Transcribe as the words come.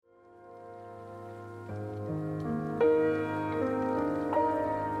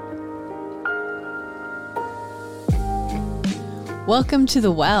Welcome to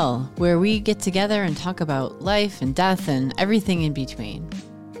The Well, where we get together and talk about life and death and everything in between.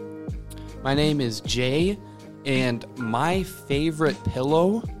 My name is Jay, and my favorite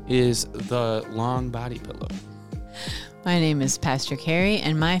pillow is the long body pillow. My name is Pastor Carrie,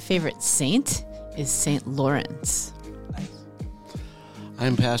 and my favorite saint is St. Lawrence.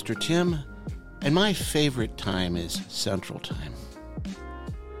 I'm Pastor Tim, and my favorite time is Central Time.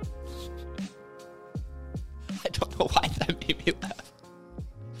 I don't know why that made me laugh.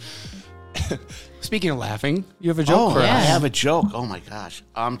 Speaking of laughing, you have a joke for us. yeah. I have a joke. Oh my gosh.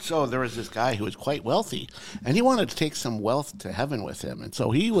 So there was this guy who was quite wealthy, and he wanted to take some wealth to heaven with him. And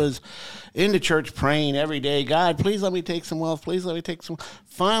so he was in the church praying every day, God, please let me take some wealth. Please let me take some.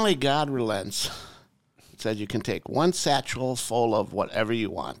 Finally, God relents. He said, you can take one satchel full of whatever you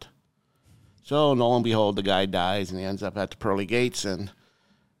want. So lo and behold, the guy dies, and he ends up at the pearly gates and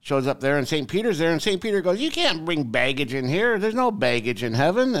shows up there, and St. Peter's there, and St. Peter goes, you can't bring baggage in here. There's no baggage in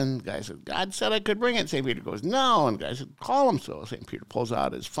heaven. And the guy said, God said I could bring it. St. Peter goes, no. And the guy said, call him. So St. Peter pulls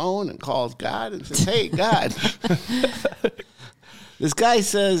out his phone and calls God and says, hey, God. This guy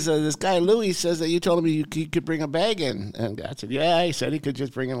Louis says that you told him he could bring a bag in. And God said, yeah, he said he could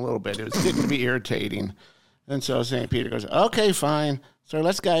just bring in a little bit. It was getting to be irritating. And so St. Peter goes, okay, fine. So he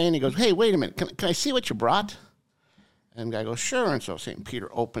lets the guy in. He goes, hey, wait a minute. Can I see what you brought? And the guy goes, sure. And so St. Peter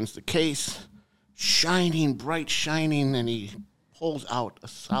opens the case, bright shining, and he pulls out a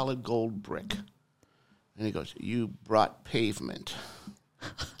solid gold brick. And he goes, you brought pavement.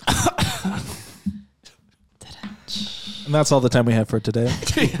 And that's all the time we have for today.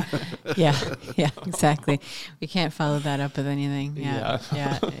 Yeah, exactly. We can't follow that up with anything. Yeah,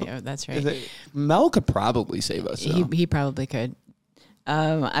 that's right. Mel could probably save us. He probably could.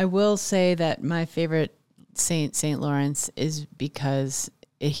 I will say that my favorite St. Lawrence is because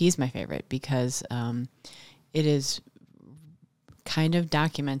he's my favorite because it is kind of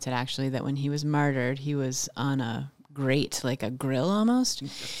documented actually that when he was martyred, he was on a grate, like a grill almost.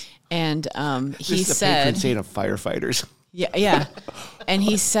 And he said, said, patron saint of firefighters. Yeah. And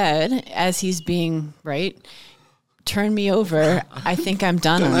he said, as he's being turn me over. I think I'm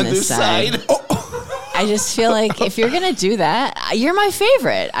done on this side. I just feel like if you're going to do that, you're my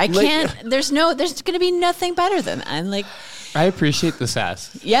favorite. I can't, there's going to be nothing better than that. I'm like, I appreciate the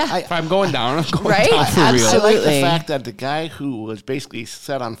sass. yeah. If I'm going down, I'm going Right? down for real. I like Absolutely. the fact that the guy who was basically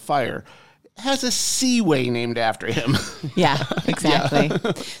set on fire has a seaway named after him. Yeah, exactly.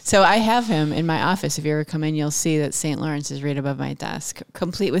 So I have him in my office. If you ever come in, you'll see that St. Lawrence is right above my desk,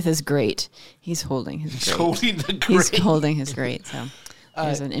 complete with his grate. He's holding his grate. Holding the grate. He's holding his grate. So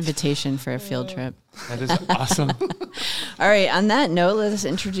there's an invitation for a field trip. That is awesome. All right. On that note, let us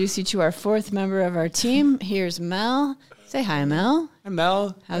introduce you to our fourth member of our team. Here's Mel. Say hi, Mel. Hi,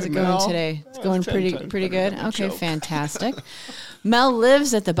 Mel. How's it Mel. going today? It's going pretty good. than a Okay, joke. fantastic. Mel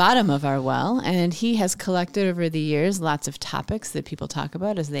lives at the bottom of our well, and he has collected over the years lots of topics that people talk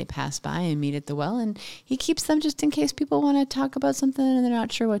about as they pass by and meet at the well, and he keeps them just in case people want to talk about something and they're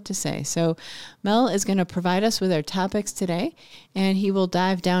not sure what to say. So Mel is going to provide us with our topics today, and he will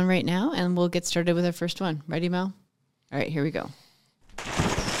dive down right now, and we'll get started with our first one. Ready, Mel? All right, here we go.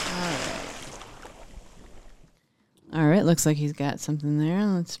 All right, looks like he's got something there.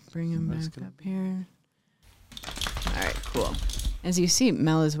 Let's bring him back up here. All right, cool. As you see,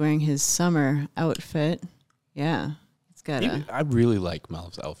 Mel is wearing his summer outfit. Yeah, it's got I really like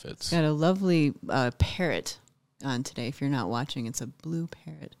Mel's outfits. a lovely parrot on today. If you're not watching, it's a blue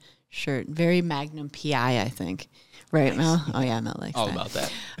parrot shirt. Very Magnum PI, I think. Right, Mel? Oh, yeah, Mel likes All that. about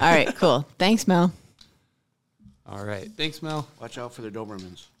that. All right, cool. Thanks, Mel. All right. Thanks, Mel. Watch out for the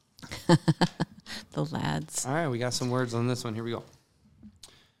Dobermans. The lads. All right, we got some words on this one. Here we go.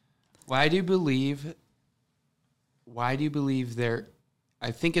 Why do you believe there,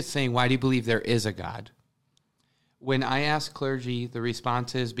 I think it's saying, why do you believe there is a God? When I ask clergy, the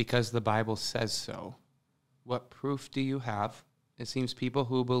response is because the Bible says so. What proof do you have? It seems people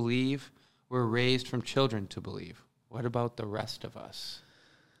who believe were raised from children to believe. What about the rest of us?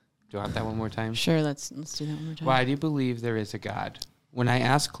 Do I have that one more time? Sure, let's do that one more time. Why do you believe there is a God? When I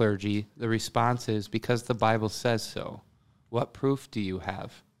ask clergy, the response is because the Bible says so. What proof do you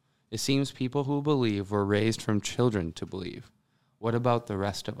have? It seems people who believe were raised from children to believe. What about the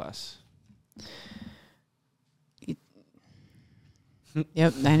rest of us?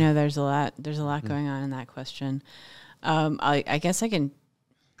 Yep, I know there's a lot going on in that question. I guess I can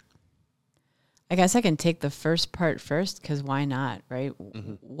take the first part first, because why not, right?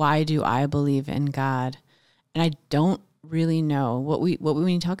 Mm-hmm. Why do I believe in God? And I don't really know when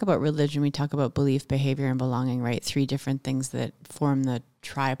we talk about religion, we talk about belief, behavior, and belonging, right? 3 different things that form the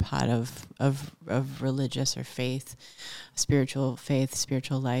tripod of religious or faith, spiritual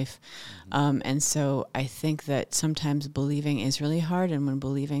life. And so I think that sometimes believing is really hard. And when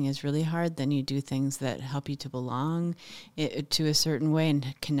believing is really hard, then you do things that help you to belong to a certain way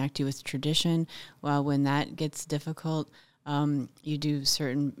and connect you with tradition. Well, when that gets difficult, you do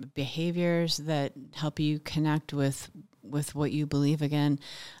certain behaviors that help you connect with what you believe again.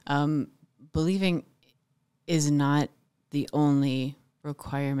 Believing is not the only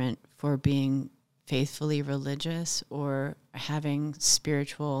requirement for being faithfully religious or having a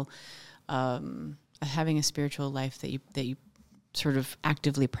spiritual life that you sort of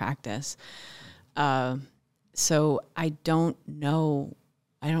actively practice. So I don't know.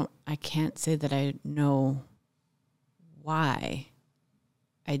 I can't say that I know why.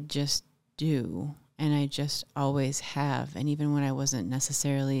 I just do. And I just always have. And even when I wasn't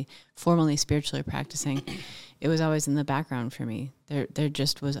necessarily formally spiritually practicing, it was always in the background for me. There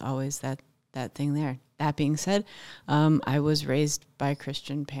just was always that thing there. That being said, I was raised by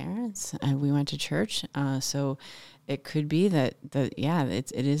Christian parents and we went to church. So it could be that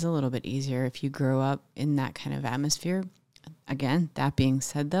it is a little bit easier if you grow up in that kind of atmosphere. Again, that being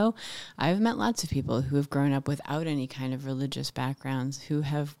said, though, I've met lots of people who have grown up without any kind of religious backgrounds who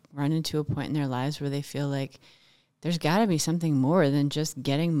have run into a point in their lives where they feel like there's got to be something more than just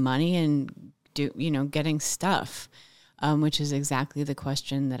getting money and getting stuff, which is exactly the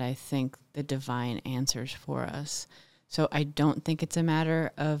question that I think the divine answers for us. So I don't think it's a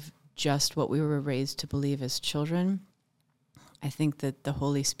matter of just what we were raised to believe as children. I think that the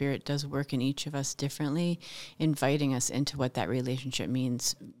Holy Spirit does work in each of us differently, inviting us into what that relationship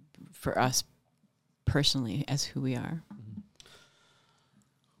means for us personally as who we are.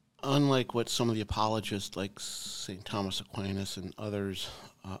 Unlike what some of the apologists like St. Thomas Aquinas and others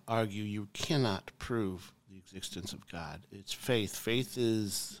argue, you cannot prove the existence of God. It's faith. Faith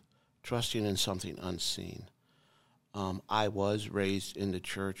is trusting in something unseen. I was raised in the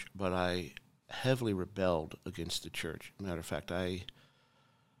church, but I heavily rebelled against the church. Matter of fact, I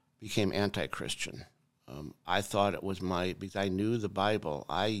became anti-Christian. I thought it was because I knew the Bible,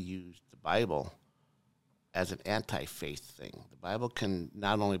 I used the Bible as an anti-faith thing. The Bible can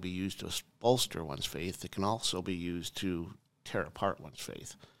not only be used to bolster one's faith, it can also be used to tear apart one's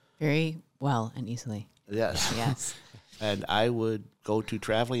faith. Very well and easily. Yes. Yes. And I would go to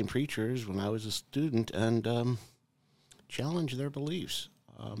traveling preachers when I was a student and challenge their beliefs.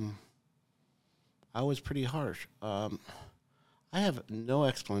 I was pretty harsh. I have no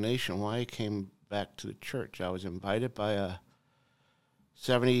explanation why I came back to the church. I was invited by a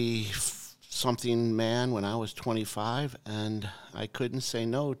 70-something man when I was 25, and I couldn't say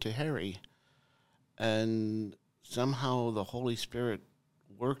no to Harry. And somehow the Holy Spirit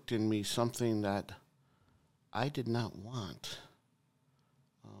worked in me something that I did not want.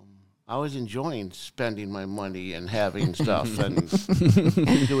 I was enjoying spending my money and having stuff and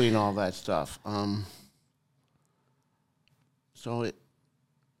doing all that stuff. So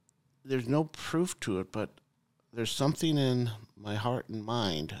there's no proof to it, but there's something in my heart and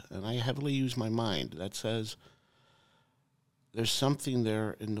mind, and I heavily use my mind, that says there's something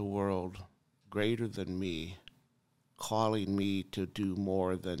there in the world greater than me, calling me to do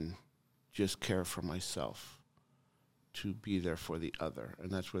more than just care for myself, to be there for the other.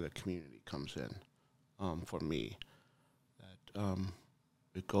 And that's where the community comes in for me. That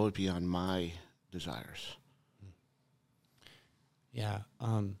it goes beyond my desires. Yeah.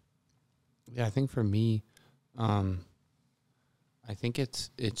 I think for me, I think it's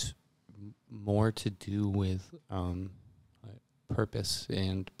more to do with purpose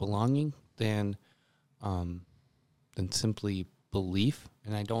and belonging than simply belief.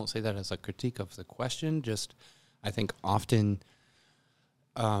 And I don't say that as a critique of the question, just I think often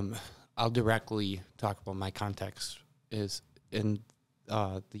I'll directly talk about my context is in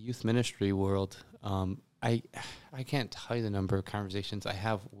the youth ministry world. I can't tell you the number of conversations I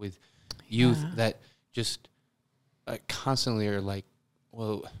have with youth that just constantly are like,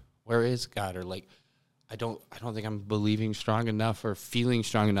 well, where is God? Or like, I don't think I'm believing strong enough or feeling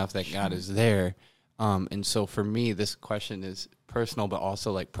strong enough that God is there. And so for me, this question is personal, but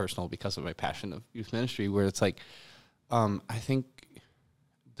also like personal because of my passion of youth ministry, where it's like, I think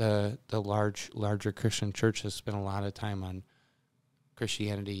the larger Christian church has spent a lot of time on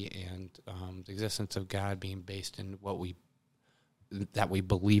Christianity and the existence of God being based in that we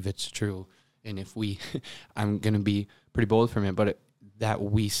believe it's true. And if I'm going to be pretty bold from it, but that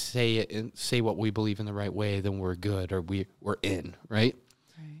we say it and say what we believe in the right way, then we're good or we're in, right?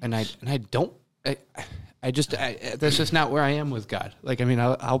 And I That's just not where I am with God. Like, I mean,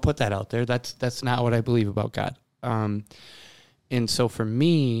 I'll put that out there. That's not what I believe about God. And so for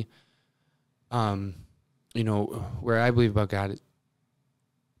me, where I believe about God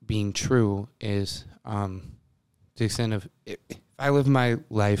being true is to the extent of if I live my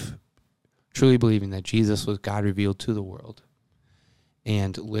life truly believing that Jesus was God revealed to the world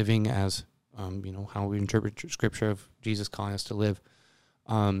and living as, how we interpret Scripture of Jesus calling us to live,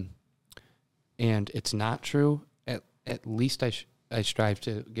 and it's not true, at least I strive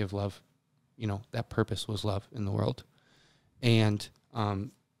to give love. That purpose was love in the world. And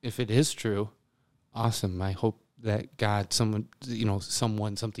if it is true, awesome. I hope that God, someone,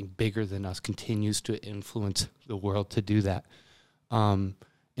 something bigger than us continues to influence the world to do that. And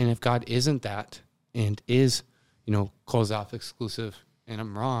if God isn't that and is, closed off, exclusive, and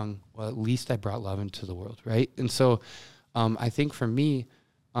I'm wrong, well, at least I brought love into the world, right? And so I think for me,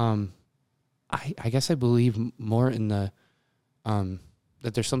 I guess I believe more in the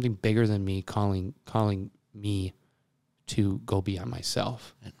that there's something bigger than me calling me to go beyond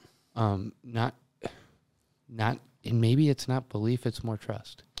myself. Not, and maybe it's not belief; it's more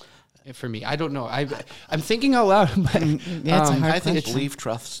trust. For me, I don't know. I'm thinking out loud, but it's a hard I think question. belief,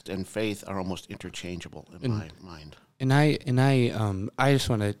 trust, and faith are almost interchangeable in my mind. And I just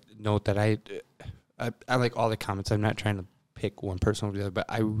want to note that I like all the comments. I'm not trying to pick one person over the other, but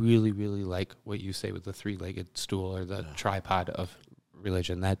I really, really like what you say with the three-legged stool or the tripod of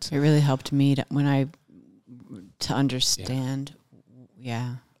religion. It really helped me to understand.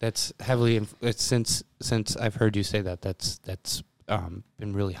 Yeah. That's heavily. It's since I've heard you say that. That's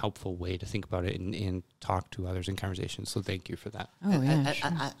been really helpful way to think about it and talk to others in conversations. So thank you for that. Oh yeah.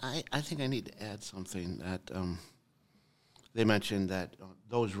 Sure. I think I need to add something that they mentioned that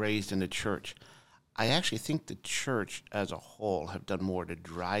those raised in the church. I actually think the church as a whole have done more to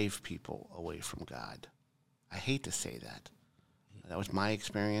drive people away from God. I hate to say that. That was my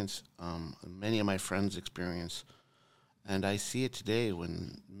experience, many of my friends' experience. And I see it today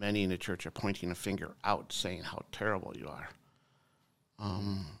when many in the church are pointing a finger out saying how terrible you are.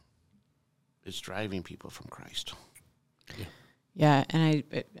 It's driving people from Christ. Yeah, and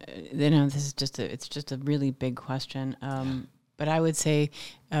this is it's just a really big question. But I would say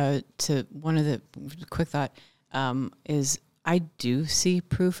to one of the quick thought is I do see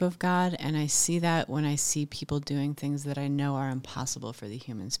proof of God, and I see that when I see people doing things that I know are impossible for the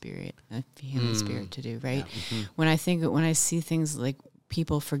human spirit to do. Right? Yeah. Mm-hmm. When I see things like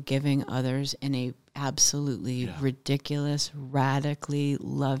people forgiving others in a absolutely ridiculous, radically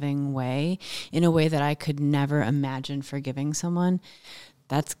loving way, in a way that I could never imagine forgiving someone,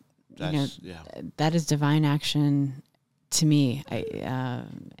 that is divine action to me.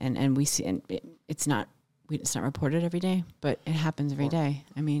 And we see, and it's not reported every day, but it happens every day.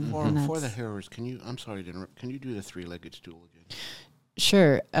 I mean, for the hearers, I'm sorry to interrupt, can you do the three-legged stool again?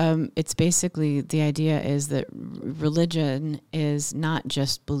 Sure. It's basically, the idea is that religion is not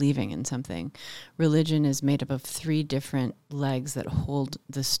just believing in something. Religion is made up of three different legs that hold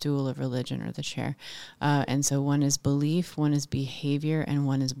the stool of religion or the chair. And so one is belief, one is behavior, and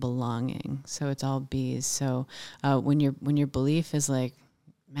one is belonging. So it's all B's. So when your belief is like,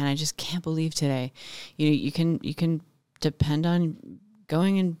 man, I just can't believe today, you can depend on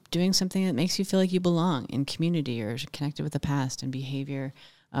going and doing something that makes you feel like you belong in community or connected with the past. And behavior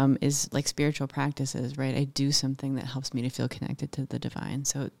is like spiritual practices, right? I do something that helps me to feel connected to the divine.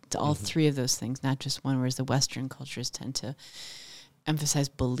 So it's all three of those things, not just one, whereas the Western cultures tend to emphasize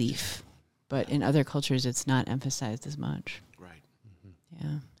belief. But in other cultures, it's not emphasized as much. Right. Mm-hmm.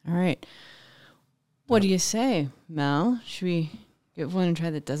 Yeah. All right. What do you say, Mel? Should we get one and try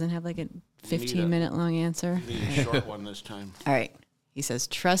that doesn't have like a 15-minute long answer? We need a short one this time. All right. He says,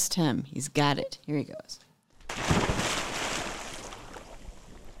 trust him. He's got it. Here he goes.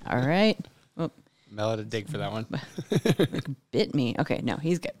 All right. Oh, Mel had to dig for that one. bit me. Okay, no,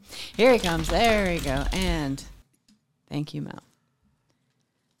 he's good. Here he comes. There we go. And thank you, Mel.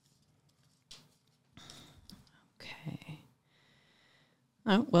 Okay.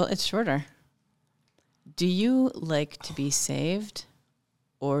 Oh, well, it's shorter. Do you like to be saved,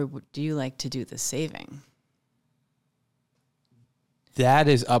 or do you like to do the saving? That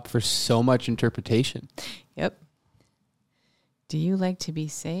is up for so much interpretation. Yep. Do you like to be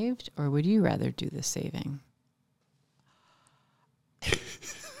saved, or would you rather do the saving?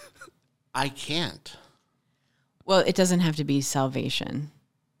 I can't. Well, it doesn't have to be salvation,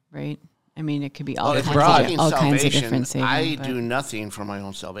 right? I mean, it could be all, It's kinds of different saving. I do nothing for my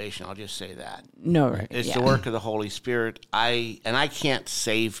own salvation. I'll just say that. No, right. It's the work of the Holy Spirit. I can't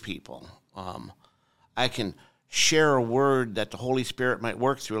save people. I can share a word that the Holy Spirit might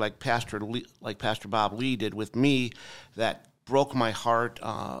work through, like Pastor Bob Lee did with me, that broke my heart,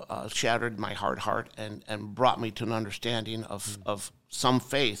 shattered my hard heart, and brought me to an understanding of some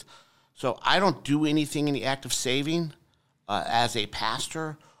faith. So I don't do anything in the act of saving as a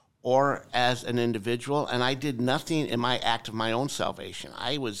pastor or as an individual, and I did nothing in my act of my own salvation.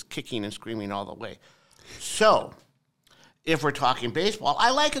 I was kicking and screaming all the way. So if we're talking baseball,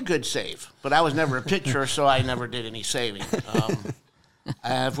 I like a good save, but I was never a pitcher, so I never did any saving.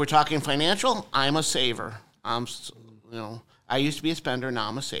 If we're talking financial, I'm a saver. I used to be a spender, now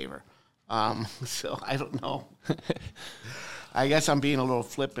I'm a saver. So I don't know. I guess I'm being a little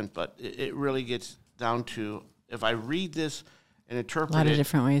flippant, but it really gets down to, if I read this and interpret it. A lot of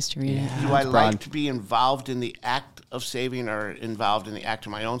different ways to read it. Do I like to be involved in the act of saving or involved in the act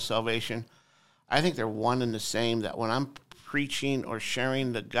of my own salvation? I think they're one and the same, that when I'm preaching or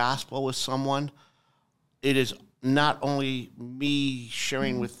sharing the gospel with someone, it is not only me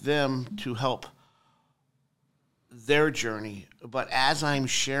sharing with them to help their journey, but as I'm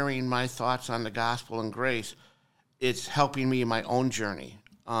sharing my thoughts on the gospel and grace, it's helping me in my own journey.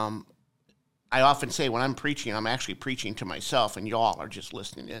 I often say when I'm preaching, I'm actually preaching to myself, and y'all are just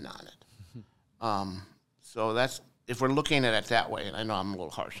listening in on it. So that's, if we're looking at it that way, and I know I'm a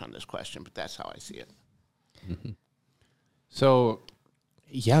little harsh on this question, but that's how I see it. Mm-hmm. So,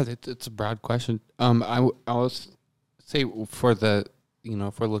 yeah, it's a broad question. I'll say for the,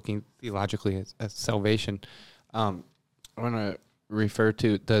 if we're looking theologically at salvation, I want to refer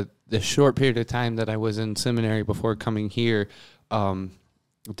to the short period of time that I was in seminary before coming here.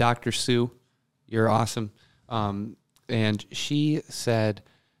 Dr. Sue, you're awesome. And she said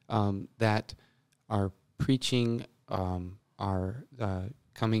that our preaching, our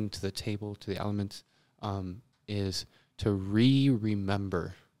coming to the table, to the elements, is to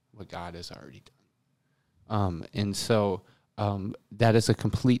remember what God has already done. And so that is a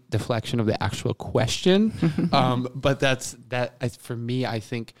complete deflection of the actual question. But for me, I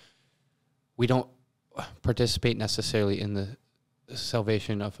think we don't participate necessarily in the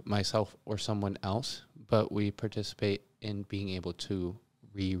salvation of myself or someone else, but we participate in being able to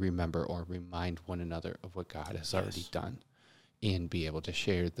remember or remind one another of what God has already done, and be able to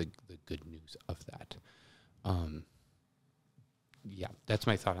share the good news of that. That's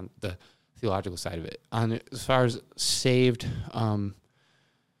my thought on the theological side of it. As far as saved,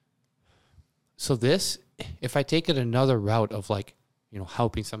 so this, if I take it another route of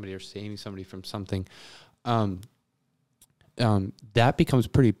helping somebody or saving somebody from something, that becomes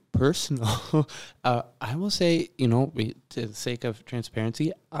pretty personal. I will say, to the sake of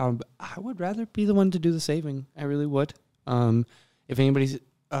transparency, I would rather be the one to do the saving. I really would. If anybody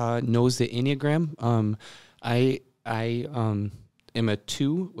knows the Enneagram, I am a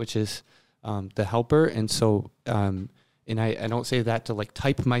 2, which is the helper, and so and I don't say that to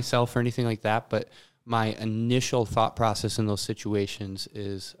type myself or anything like that, but my initial thought process in those situations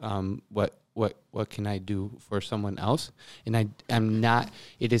is what can I do for someone else? And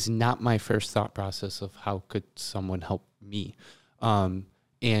it is not my first thought process of how could someone help me.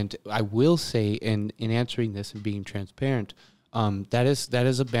 And I will say, in answering this and being transparent, that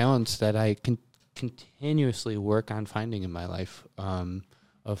is a balance that I can continuously work on finding in my life.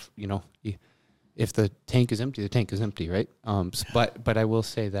 If the tank is empty, the tank is empty, right? But I will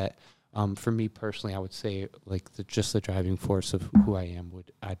say that for me personally, I would say just the driving force of who I am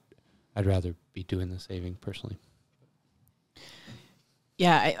I'd rather be doing the saving personally.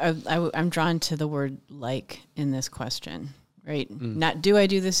 Yeah, I'm drawn to the word in this question, right? Not do I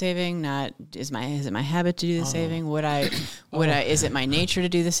do the saving? Not is it my habit to do the saving? Is it my nature to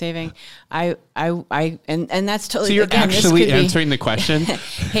do the saving? And that's totally. So you're actually answering the question.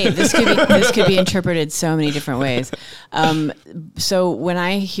 Hey, this could be interpreted so many different ways. So when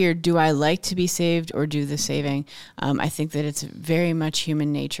I hear do I like to be saved or do the saving, I think that it's very much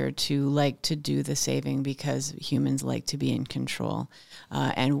human nature to like to do the saving because humans like to be in control.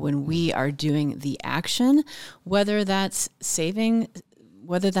 And when we are doing the action, whether that's saving,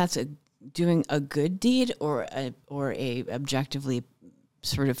 whether that's doing a good deed or a objectively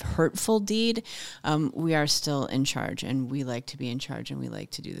sort of hurtful deed, we are still in charge, and we like to be in charge, and we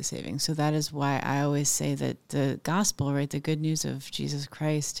like to do the saving. So that is why I always say that the gospel, right, the good news of Jesus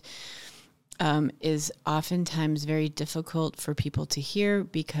Christ, is oftentimes very difficult for people to hear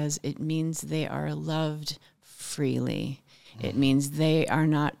because it means they are loved freely. It means they are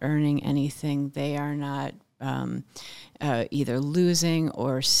not earning anything. They are not either losing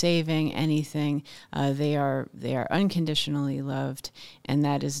or saving anything. They are unconditionally loved, and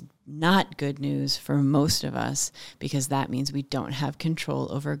that is not good news for most of us because that means we don't have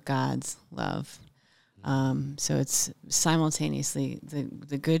control over God's love. So it's simultaneously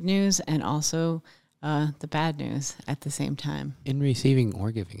the good news and also the bad news at the same time. In receiving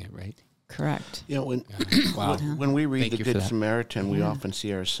or giving it, right? Correct. You know, Wow. when we read Thank the you for Good that. Samaritan, we often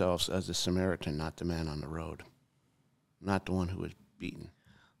see ourselves as the Samaritan, not the man on the road, not the one who was beaten.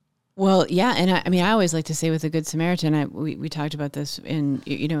 Well, yeah, and I mean, I always like to say with the Good Samaritan, we talked about this in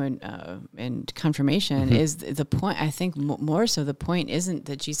confirmation. Mm-hmm. Is the point? I think more so the point isn't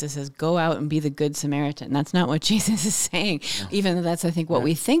that Jesus says go out and be the Good Samaritan. That's not what Jesus is saying. Even though that's I think what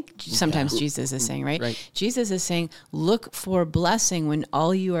we think sometimes Jesus is saying, right? Jesus is saying look for blessing when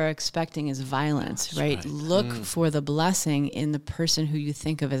all you are expecting is violence, right? Look for the blessing in the person who you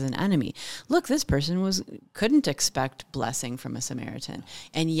think of as an enemy. Look, this person couldn't expect blessing from a Samaritan,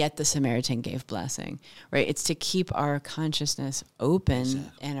 and yet the Samaritan gave blessing, right? It's to keep our consciousness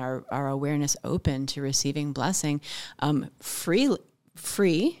open and our awareness open to receiving blessing free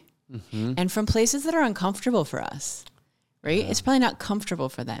and from places that are uncomfortable for us, right? It's probably not comfortable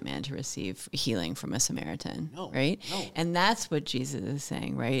for that man to receive healing from a Samaritan, right? No. And that's what Jesus is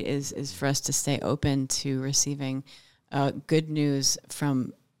saying, right? Is for us to stay open to receiving good news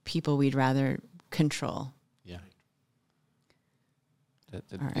from people we'd rather control. Yeah. All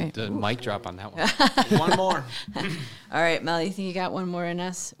right. The mic drop on that one. One more. All right, Mel, you think you got one more in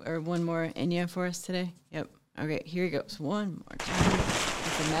us or one more in you for us today? Yep. Okay, here he goes. One more time.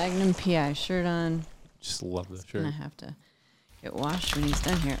 With the Magnum PI shirt on. Just love the shirt. Gonna have to get washed when he's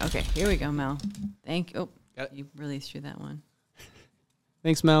done here. Okay, here we go, Mel. Thank you. Oh, you released through that one.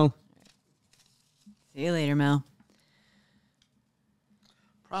 Thanks, Mel. See you later, Mel.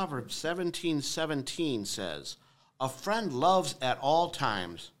 Proverbs 17:17 says, "A friend loves at all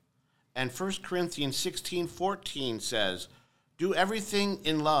times." And 1 Corinthians 16:14 says, "Do everything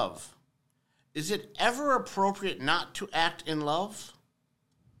in love." Is it ever appropriate not to act in love?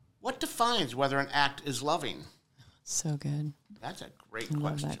 What defines whether an act is loving? So good. That's a great I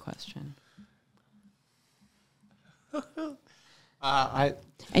love question. that question.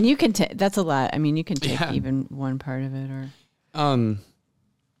 And you can take, that's a lot. I mean, you can take even one part of it or.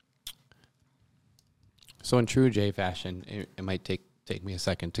 So in true Jay fashion, it might take me a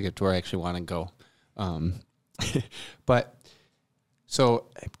second to get to where I actually want to go. But so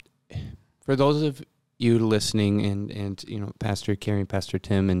for those of you listening and you know, Pastor Carrie, Pastor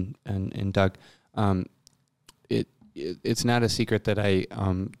Tim and Doug, it's not a secret that I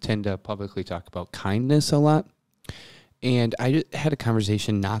tend to publicly talk about kindness a lot. And I had a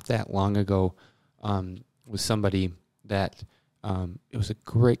conversation not that long ago with somebody that it was a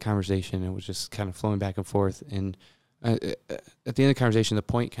great conversation. It was just kind of flowing back and forth. And at the end of the conversation, the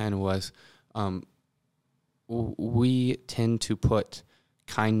point kind of was we tend to put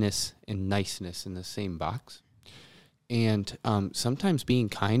kindness and niceness in the same box. And sometimes being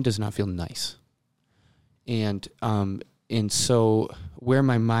kind does not feel nice. And so where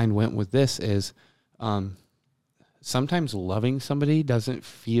my mind went with this is sometimes loving somebody doesn't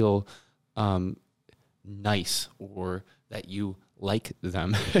feel nice or that you like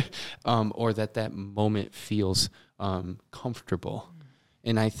them or that moment feels comfortable.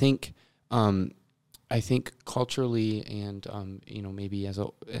 And I think culturally and you know, maybe as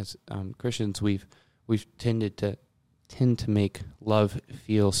Christians we've tend to make love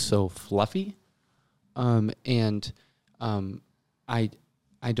feel so fluffy. And I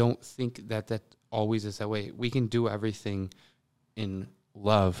don't think that always is that way. We can do everything in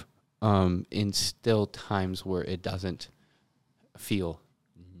love in still times where it doesn't feel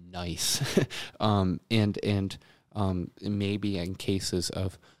nice. And maybe in cases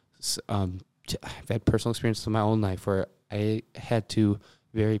of I've had personal experience in my own life where I had to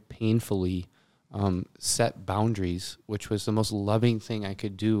very painfully set boundaries, which was the most loving thing I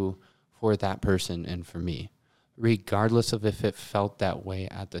could do for that person and for me, regardless of if it felt that way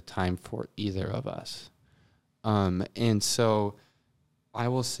at the time for either of us. And so I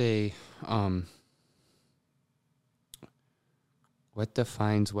will say, what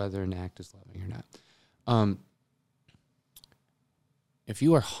defines whether an act is loving or not? If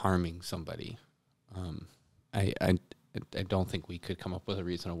you are harming somebody, I don't think we could come up with a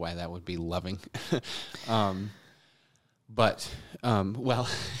reason why that would be loving. But well,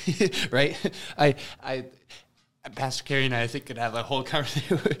 right? I Pastor Carrie and I think could have a whole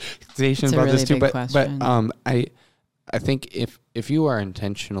conversation about this too. But I think if you are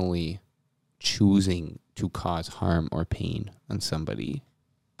intentionally choosing to cause harm or pain on somebody,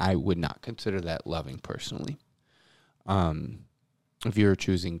 I would not consider that loving personally. If you're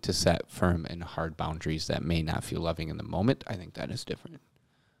choosing to set firm and hard boundaries that may not feel loving in the moment, I think that is different.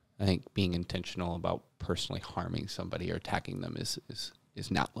 I think being intentional about personally harming somebody or attacking them is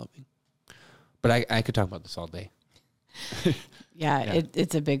not loving. But I could talk about this all day. Yeah, Yeah.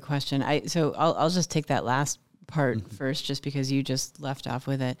 it's a big question. So I'll just take that last part first, just because you just left off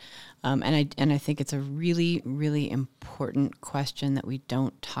with it, and I think it's a really, really important question that we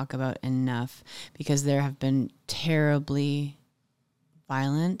don't talk about enough, because there have been terribly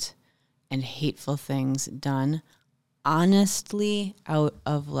violent and hateful things done honestly out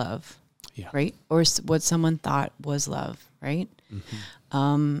of love, Yeah. right? Or what someone thought was love, right?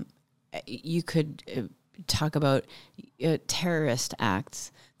 You could talk about terrorist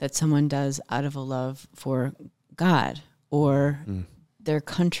acts that someone does out of a love for God or their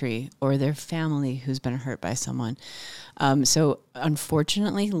country or their family who's been hurt by someone. So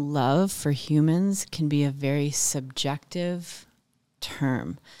unfortunately, love for humans can be a very subjective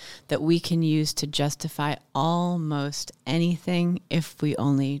term that we can use to justify almost anything if we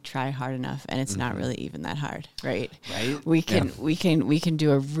only try hard enough, and it's not really even that hard, right? Right. We can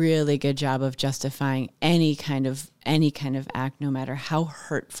do a really good job of justifying any kind of act, no matter how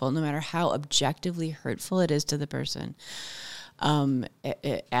hurtful, no matter how objectively hurtful it is to the person,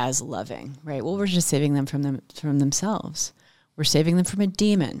 as loving, right? Well, we're just saving them from themselves. We're saving them from a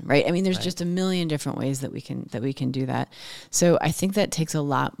demon, right? I mean, there's just a million different ways that we can do that. So I think that takes a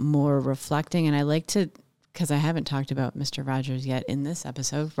lot more reflecting. And I like to, because I haven't talked about Mr. Rogers yet in this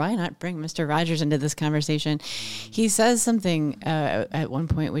episode, why not bring Mr. Rogers into this conversation? He says something at one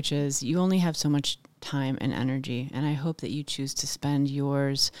point, which is, you only have so much time and energy, and I hope that you choose to spend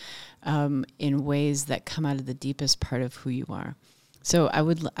yours in ways that come out of the deepest part of who you are. So I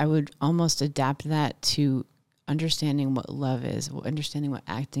would almost adapt that to understanding what love is, understanding what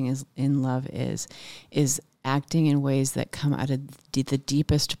acting is in love is acting in ways that come out of the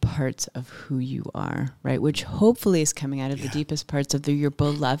deepest parts of who you are, right? Which hopefully is coming out of the deepest parts of your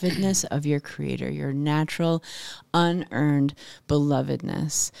belovedness of your Creator, your natural, unearned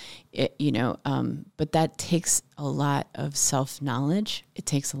belovedness. But that takes a lot of self-knowledge. It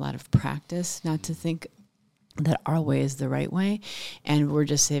takes a lot of practice, not to think that our way is the right way, and we're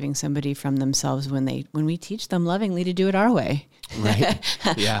just saving somebody from themselves when we teach them lovingly to do it our way, Right.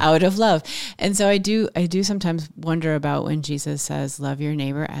 Yeah. out of love. And so I do sometimes wonder about when Jesus says, "Love your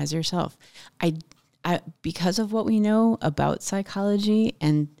neighbor as yourself." I because of what we know about psychology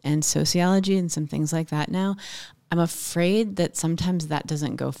and sociology and some things like that now, I'm afraid that sometimes that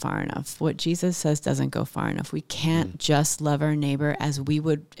doesn't go far enough. What Jesus says doesn't go far enough. We can't just love our neighbor as we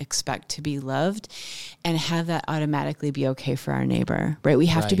would expect to be loved and have that automatically be okay for our neighbor, right? We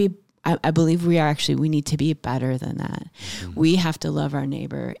have to be, I believe we need to be better than that. We have to love our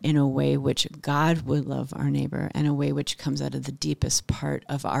neighbor in a way which God would love our neighbor, and a way which comes out of the deepest part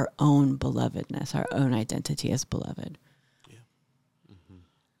of our own belovedness, our own identity as beloved.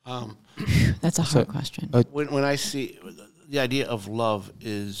 That's a hard question. When I see the idea of love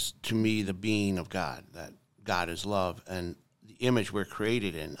is, to me, the being of God, that God is love, and the image we're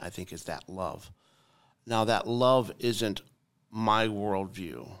created in, I think, is that love. Now, that love isn't my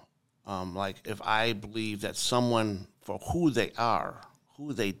worldview. Like, if I believe that someone, for who they are,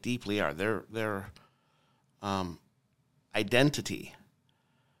 who they deeply are, their identity,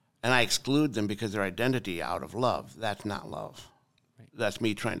 and I exclude them because their identity out of love, that's not love. That's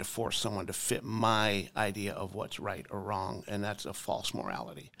me trying to force someone to fit my idea of what's right or wrong, and that's a false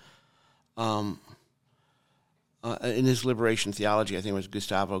morality. In his liberation theology, I think it was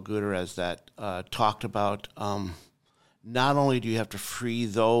Gustavo Gutierrez that talked about not only do you have to free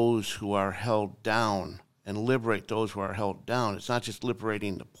those who are held down and liberate those who are held down, it's not just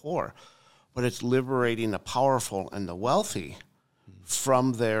liberating the poor, but it's liberating the powerful and the wealthy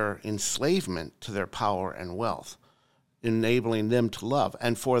from their enslavement to their power and wealth, enabling them to love.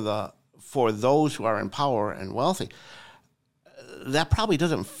 And for those who are in power and wealthy, that probably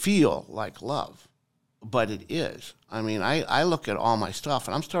doesn't feel like love, but it is. I mean, I look at all my stuff,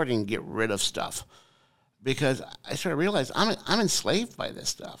 and I'm starting to get rid of stuff because I sort of realize I'm enslaved by this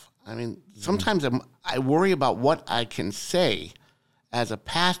stuff. I mean, sometimes I worry about what I can say as a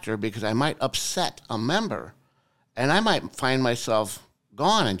pastor because I might upset a member, and I might find myself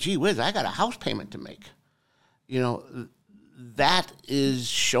gone, and gee whiz, I got a house payment to make. That is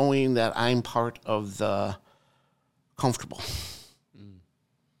showing that I'm part of the comfortable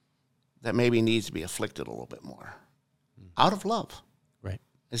that maybe needs to be afflicted a little bit more out of love. Right.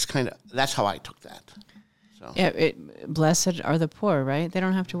 It's that's how I took that. So. Yeah, blessed are the poor, right? They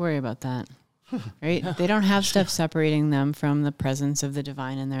don't have to worry about that, right? They don't have stuff separating them from the presence of the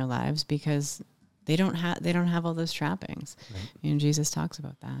divine in their lives because they don't have all those trappings. Right. Jesus talks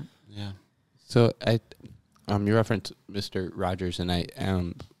about that. Yeah. So you referenced Mr. Rogers, and I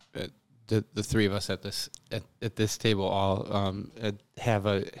the three of us at this table all have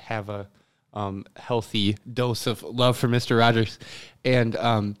a healthy dose of love for Mr. Rogers. And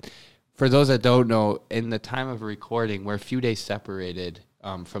for those that don't know, in the time of recording, we're a few days separated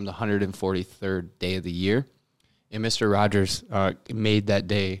from the 143rd day of the year. And Mr. Rogers made that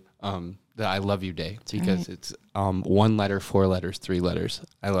day the I love you day. That's because it's 1 letter, 4 letters, 3 letters.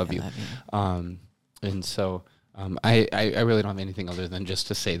 I love you. And so I really don't have anything other than just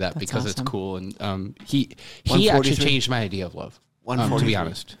to say that. That's because awesome. It's cool. And he actually changed my idea of love, to be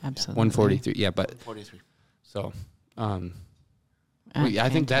honest. Absolutely. 143. Yeah, but 143. So I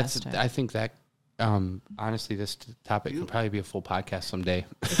think that honestly, this topic could probably be a full podcast someday.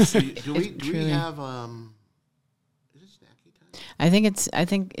 Do we have I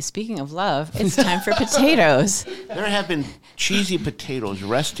think speaking of love, it's time for potatoes. There have been cheesy potatoes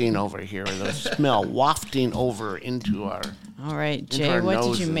resting over here. The smell wafting over into our. All right, Jay, what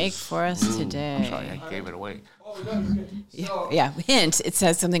did you make for us today? I'm sorry, I gave it away. Yeah, hint. It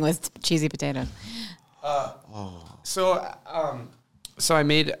says something with cheesy potatoes. So I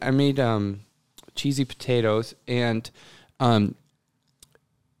made cheesy potatoes, and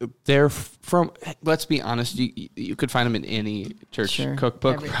they're from. Let's be honest, you could find them in any church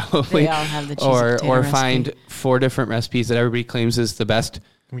cookbook, probably. They all have the cheesy potato or recipe. find 4 different recipes that everybody claims is the best.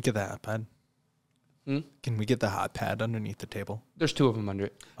 Can we get the hot pad? Can we get the hot pad underneath the table? There's 2 of them under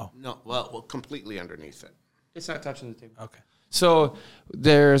it. Oh no, well, completely underneath it. It's not touching the table. Okay. So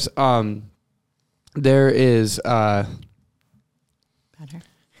there is Better.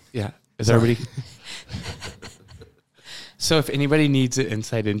 yeah. Is everybody? So if anybody needs an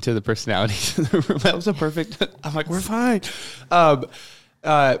insight into the personalities in the room, that was a perfect. I'm like, we're fine. But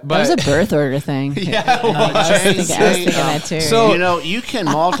that was a birth order thing. Yeah, I was thinking that too. So you can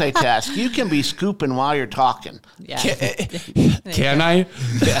multitask. You can be scooping while you're talking. Yeah. Can I?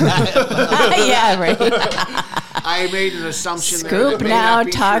 Yeah, right. I made an assumption. Scoop now,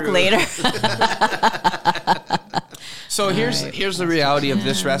 talk later. So here's the reality of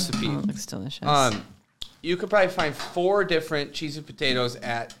this recipe. Oh, it looks delicious. You could probably find 4 different cheesy potatoes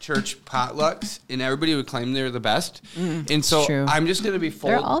at church potlucks, and everybody would claim they're the best. And so true. I'm just going to be full.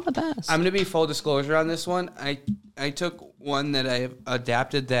 They're all the best. I'm going to be full disclosure on this one. I took one that I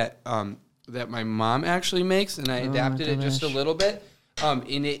adapted that my mom actually makes, and I adapted it just a little bit.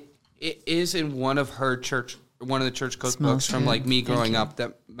 And it is in one of the church cookbooks from like me growing up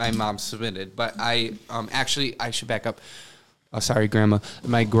that my mom submitted. But I should back up. Oh, sorry, Grandma.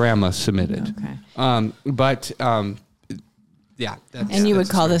 My grandma submitted. Okay. Yeah. And you would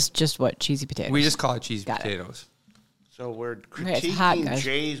call this just what? Cheesy potatoes? We just call it cheesy potatoes. So we're it's hot, critiquing guys.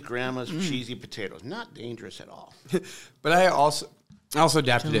 Jay's grandma's cheesy potatoes. Not dangerous at all. But I also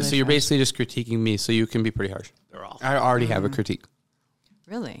adapted it. So you're basically just critiquing me, so you can be pretty harsh. They're all. I already have a critique.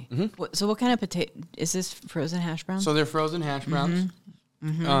 Really? So what kind of potato? Is this frozen hash brown? So they're frozen hash browns.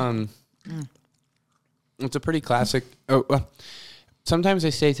 It's a pretty classic. Sometimes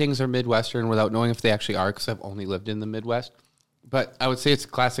I say things are Midwestern without knowing if they actually are, because I've only lived in the Midwest. But I would say it's a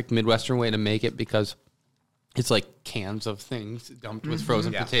classic Midwestern way to make it, because it's like cans of things dumped with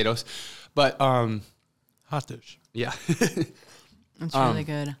frozen potatoes. But hot dish. Yeah. It's really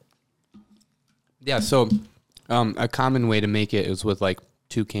good. Yeah, so a common way to make it is with like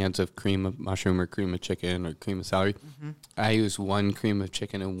 2 cans of cream of mushroom or cream of chicken or cream of celery. I use 1 cream of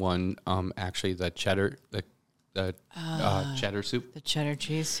chicken and 1 actually the cheddar cheddar soup. The cheddar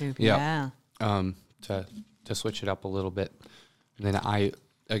cheese soup. Yeah. Yeah. To switch it up a little bit. And then I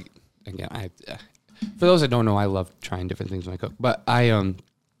for those that don't know, I love trying different things when I cook. But I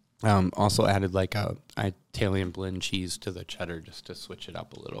also added like a Italian blend cheese to the cheddar just to switch it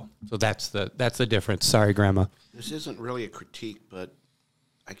up a little. So that's the difference. Sorry, Grandma. This isn't really a critique, but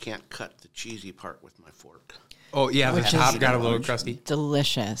I can't cut the cheesy part with my fork. Oh yeah, the top got a little crusty.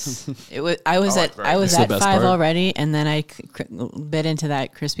 Delicious. I was at It's the 5 best part. already, and then I bit into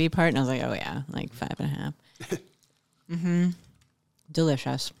that crispy part, and I was like, oh yeah, like 5.5.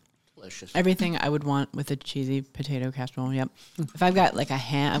 Delicious. Everything I would want with a cheesy potato casserole. Yep. If I've got like a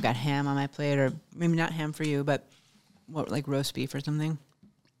ham, I've got ham on my plate, or maybe not ham for you, but what, like roast beef or something.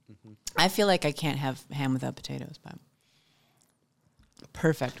 I feel like I can't have ham without potatoes, but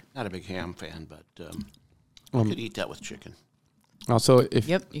perfect. Not a big ham fan, but I could eat that with chicken. Also, if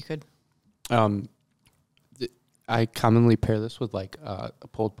Yep, you could. I commonly pair this with like a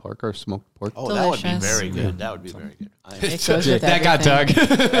pulled pork or smoked pork. Oh, that would be Delicious. very good. That would be very good. It goes with that got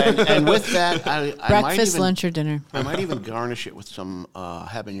everything. Doug. And with that, I Breakfast, might lunch, or dinner. I might even garnish it with some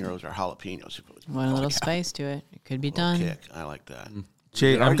habaneros or jalapenos. If it was Want a little spice to it. It could be done. kick. I like that.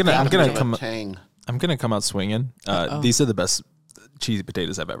 Jay, It I'm already gonna got a bit of a come. tang. I'm gonna come out swinging. These are the best cheesy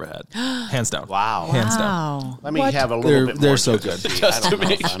potatoes I've ever had. Hands down. Wow. Hands down. Wow. Let me have a little bit more. They're so just to good. see. I don't know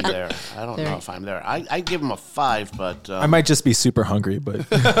if I'm there. I don't know if I'm there. I give them a 5, but I might just be super hungry, but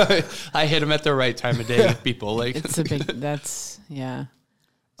I hit him at the right time of day with people. Like It's a big, yeah.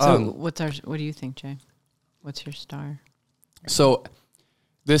 So what do you think, Jay? What's your star? So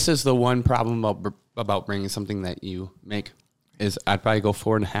this is the one problem about bringing something that you make is I'd probably go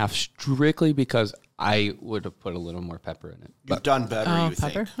 4.5 strictly because I would have put a little more pepper in it. you've done better, Oh, you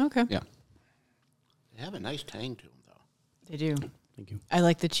pepper? think. Okay. Yeah. They have a nice tang to them, though. They do. Thank you. I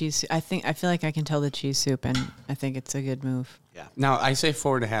like the cheese. I feel like I can tell the cheese soup, and I think it's a good move. Yeah. Now I say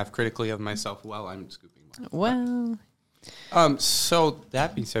 4.5 critically of myself while I'm scooping one. Well, So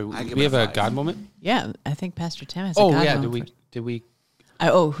that being said, I give we it have a a 5. God moment. yeah, I think Pastor Tim has. Oh a God yeah, moment did we?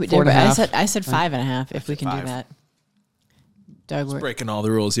 who did? 4.5? I said 5.5. If we can do 5. that, Doug, we're breaking all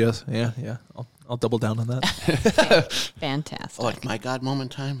the rules. Yes. Yeah. I'll double down on that. fantastic. Oh, it's my God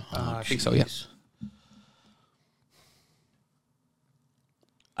moment time? Oh, I think so, yeah. jeez.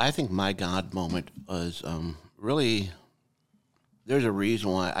 I think my God moment was really, there's a reason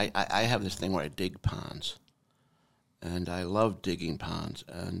why I have this thing where I dig ponds. And I love digging ponds.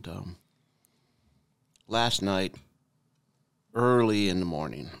 And last night, early in the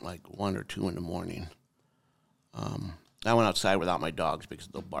morning, like 1 or 2 in the morning, I went outside without my dogs because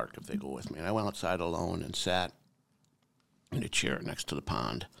they'll bark if they go with me. And I went outside alone and sat in a chair next to the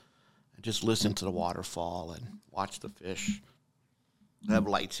pond and just listened to the waterfall and watched the fish. I have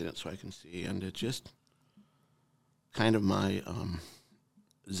lights in it so I can see. And it's just kind of my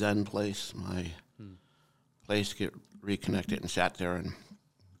Zen place, my place to get reconnected, and sat there and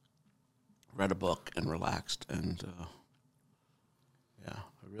read a book and relaxed. And, yeah,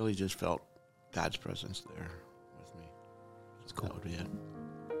 I really just felt God's presence there with me. That's cool. That would be it.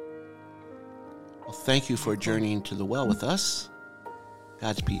 Well, thank you for journeying to the well with us.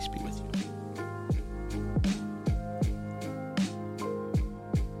 God's peace be with you.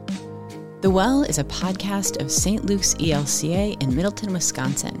 The Well is a podcast of St. Luke's ELCA in Middleton,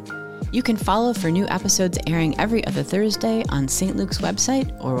 Wisconsin. You can follow for new episodes airing every other Thursday on St. Luke's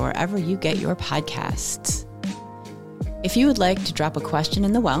website or wherever you get your podcasts. If you would like to drop a question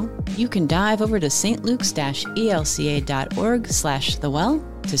in The Well, you can dive over to stlukes-elca.org/thewell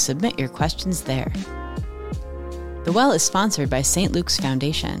to submit your questions there. The Well is sponsored by St. Luke's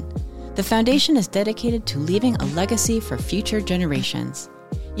Foundation. The foundation is dedicated to leaving a legacy for future generations.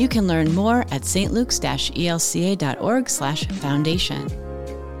 You can learn more at stlukes-elca.org/foundation.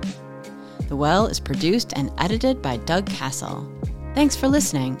 The Well is produced and edited by Doug Castle. Thanks for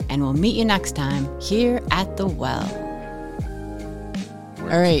listening, and we'll meet you next time here at The Well.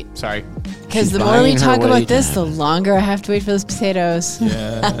 All right, Sorry. because the more we buying her talk way about this, down. the longer I have to wait for those potatoes.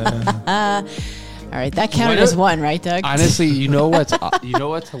 Yeah. All right, that counted What as if- one, right, Doug? Honestly, you know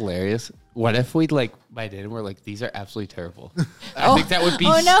what's hilarious? What if we by then we're like, these are absolutely terrible. I think that would be.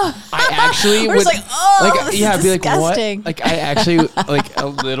 Oh, no. I actually We're would. just like, oh, this is I'd be disgusting. like, what? Like I actually like a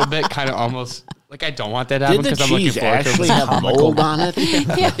little bit, kind of almost like I don't want that to happen Did the because I'm looking cheese forward to it. actually have mold on it?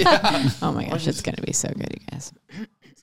 Yeah. Oh my gosh, it's going to be so good, you guys.